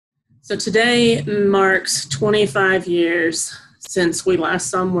So today marks 25 years since we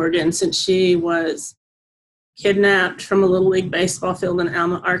last saw Morgan, since she was kidnapped from a Little League baseball field in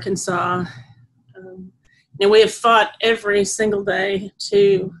Alma, Arkansas. And we have fought every single day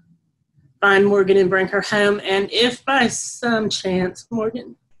to find Morgan and bring her home. And if by some chance,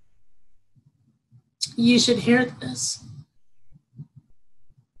 Morgan, you should hear this,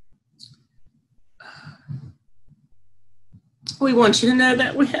 we want you to know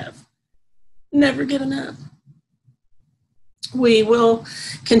that we have never given up. We will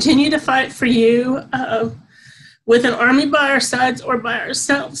continue to fight for you with an army by our sides or by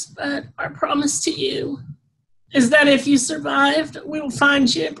ourselves, but our promise to you is that if you survived, we will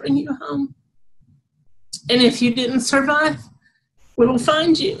find you and bring you home. And if you didn't survive, we will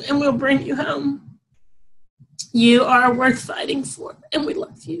find you and we'll bring you home. You are worth fighting for, and we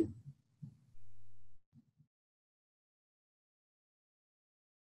love you.